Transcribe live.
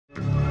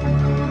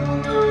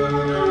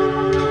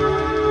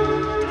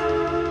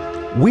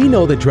We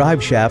know that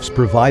drive shafts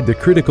provide the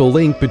critical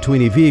link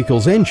between a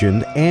vehicle's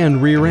engine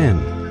and rear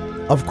end.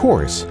 Of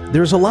course,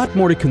 there's a lot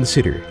more to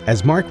consider,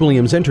 as Mark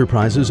Williams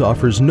Enterprises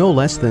offers no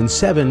less than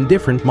 7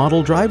 different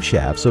model drive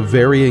shafts of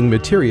varying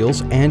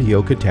materials and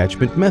yoke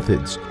attachment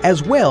methods,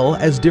 as well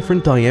as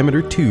different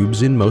diameter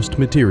tubes in most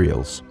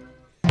materials.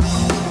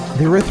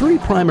 There are 3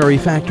 primary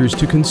factors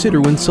to consider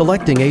when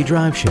selecting a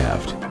drive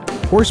shaft: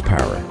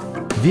 horsepower,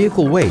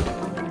 vehicle weight,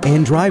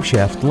 and drive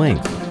shaft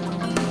length.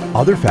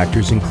 Other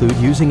factors include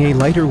using a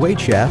lighter weight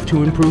shaft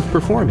to improve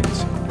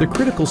performance, the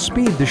critical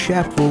speed the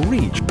shaft will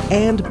reach,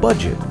 and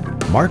budget.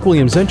 Mark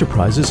Williams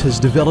Enterprises has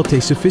developed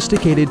a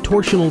sophisticated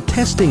torsional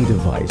testing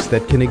device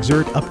that can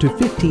exert up to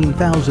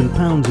 15,000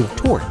 pounds of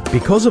torque.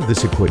 Because of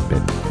this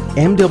equipment,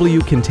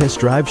 MW can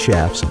test drive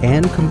shafts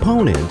and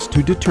components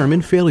to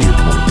determine failure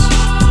points.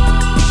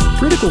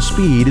 Critical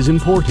speed is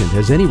important,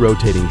 as any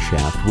rotating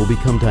shaft will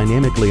become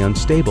dynamically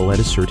unstable at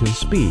a certain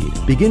speed,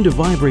 begin to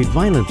vibrate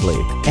violently,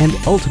 and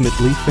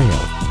ultimately fail.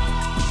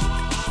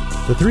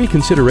 The 3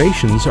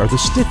 considerations are the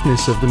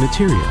stiffness of the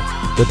material,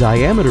 the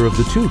diameter of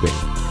the tubing,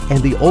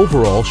 and the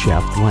overall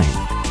shaft length.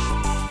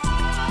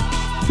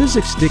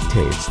 Physics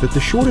dictates that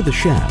the shorter the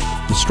shaft,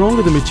 the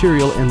stronger the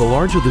material and the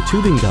larger the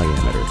tubing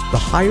diameter, the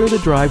higher the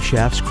drive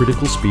shaft's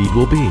critical speed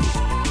will be.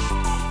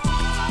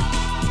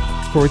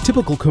 For a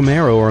typical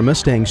Camaro or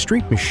Mustang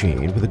street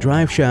machine with a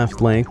drive shaft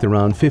length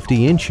around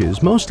 50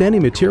 inches, most any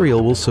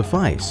material will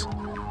suffice.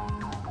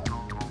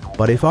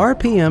 But if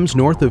RPMs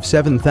north of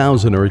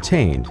 7,000 are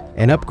attained,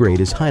 an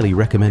upgrade is highly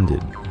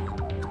recommended.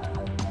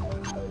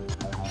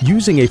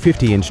 Using a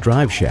 50-inch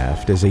drive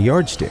shaft as a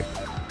yardstick,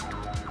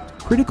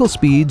 critical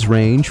speeds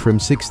range from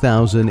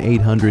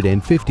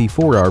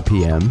 6,854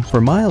 RPM for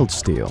mild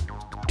steel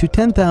to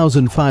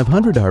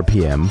 10,500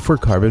 RPM for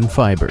carbon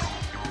fiber.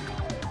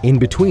 In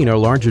between are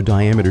larger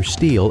diameter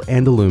steel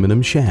and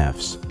aluminum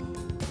shafts.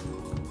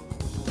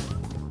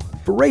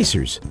 For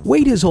racers,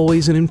 weight is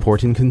always an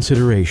important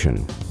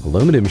consideration.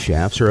 Aluminum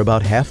shafts are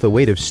about half the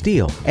weight of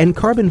steel, and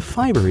carbon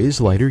fiber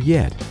is lighter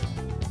yet.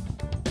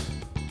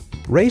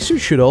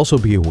 Racers should also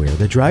be aware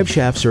that drive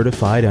shafts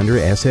certified under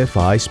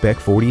SFI Spec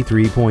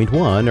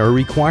 43.1 are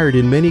required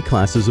in many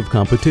classes of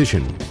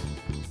competition.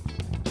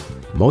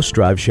 Most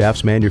drive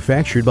shafts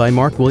manufactured by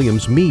Mark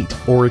Williams meet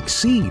or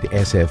exceed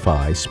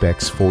SFI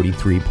Specs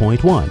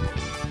 43.1.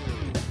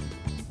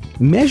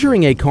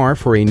 Measuring a car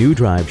for a new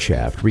drive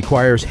shaft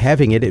requires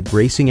having it at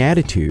racing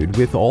attitude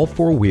with all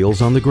 4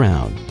 wheels on the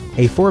ground.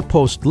 A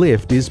 4-post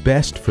lift is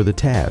best for the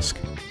task.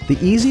 The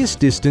easiest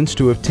distance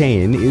to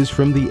obtain is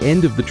from the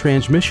end of the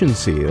transmission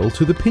seal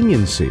to the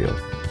pinion seal.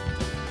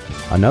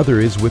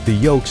 Another is with the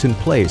yokes in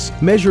place,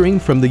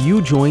 measuring from the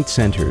U-joint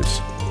centers.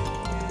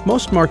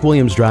 Most Mark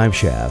Williams drive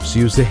shafts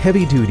use the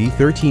heavy-duty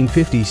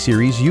 1350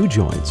 series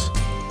U-joints.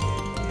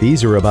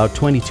 These are about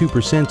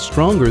 22%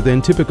 stronger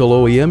than typical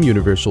OEM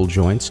universal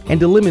joints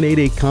and eliminate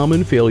a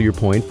common failure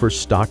point for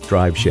stock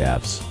drive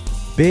shafts.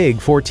 Big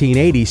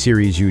 1480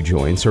 series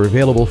U-joints are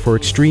available for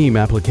extreme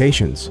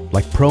applications,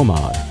 like Pro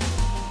Mod.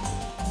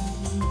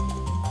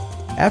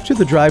 After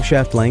the drive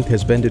shaft length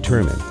has been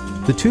determined,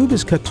 the tube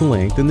is cut to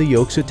length and the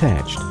yokes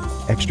attached.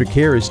 Extra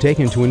care is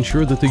taken to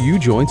ensure that the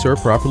U-joints are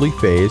properly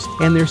phased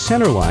and their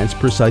center lines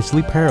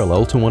precisely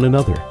parallel to one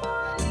another.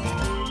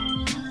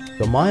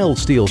 The mild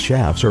steel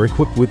shafts are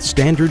equipped with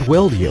standard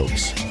weld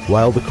yokes,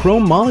 while the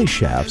chrome moly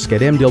shafts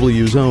get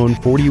MW's own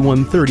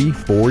 4130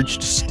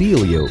 forged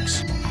steel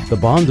yokes. The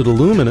bonded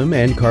aluminum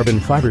and carbon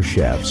fiber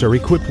shafts are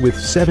equipped with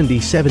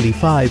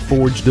 7075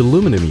 forged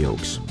aluminum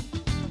yokes.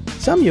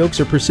 Some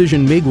yokes are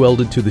precision MIG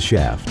welded to the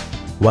shaft,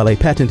 while a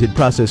patented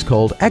process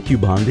called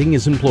Accu-Bonding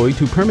is employed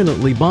to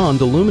permanently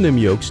bond aluminum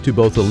yokes to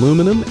both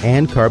aluminum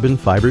and carbon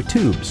fiber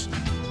tubes.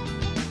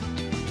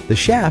 The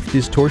shaft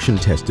is torsion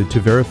tested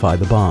to verify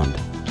the bond.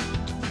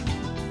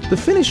 The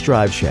finished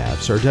drive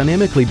shafts are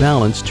dynamically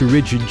balanced to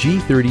rigid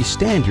G30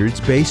 standards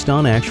based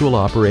on actual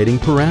operating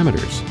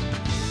parameters.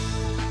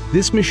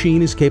 This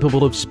machine is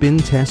capable of spin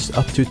tests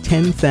up to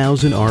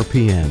 10,000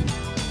 RPM.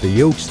 The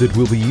yokes that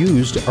will be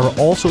used are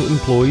also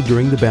employed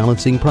during the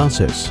balancing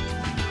process.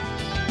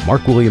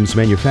 Mark Williams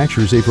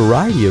manufactures a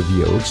variety of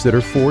yokes that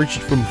are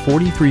forged from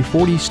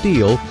 4340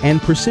 steel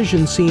and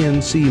precision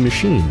CNC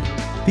machined.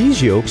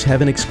 These yokes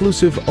have an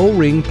exclusive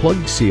O-ring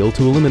plug seal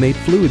to eliminate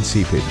fluid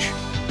seepage.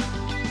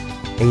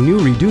 A new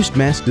reduced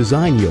mass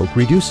design yoke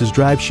reduces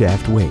drive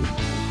shaft weight.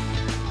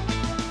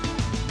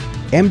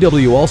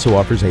 MW also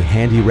offers a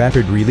handy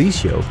rapid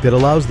release yoke that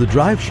allows the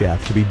drive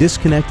shaft to be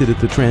disconnected at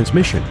the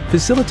transmission,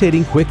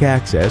 facilitating quick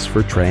access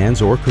for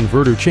trans or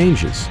converter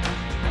changes.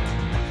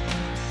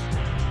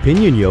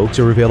 Pinion yokes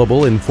are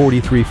available in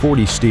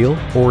 4340 steel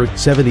or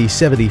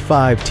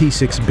 7075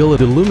 T6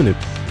 billet aluminum.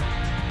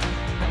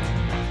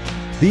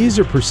 These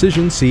are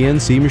precision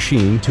CNC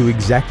machined to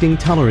exacting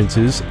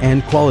tolerances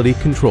and quality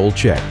control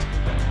checked.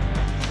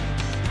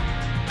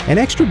 An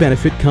extra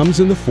benefit comes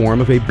in the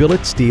form of a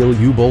billet steel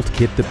U-bolt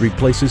kit that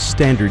replaces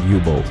standard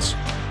U-bolts.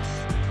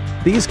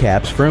 These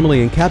caps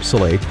firmly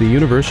encapsulate the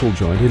universal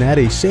joint and add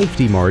a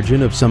safety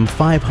margin of some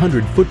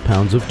 500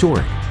 foot-pounds of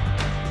torque.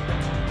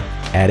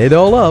 Add it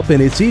all up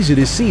and it's easy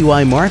to see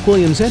why Mark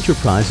Williams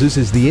Enterprises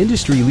is the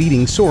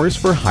industry-leading source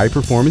for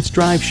high-performance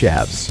drive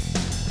shafts.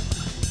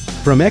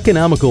 From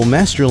economical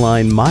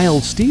Masterline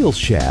mild steel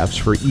shafts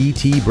for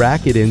ET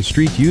bracket and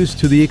street use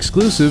to the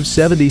exclusive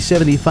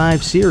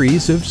 7075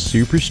 series of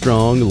super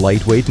strong,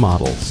 lightweight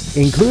models,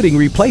 including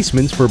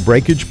replacements for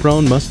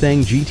breakage-prone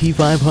Mustang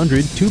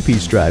GT500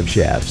 two-piece drive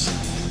shafts.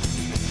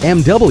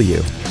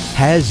 MW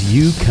has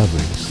you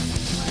covered.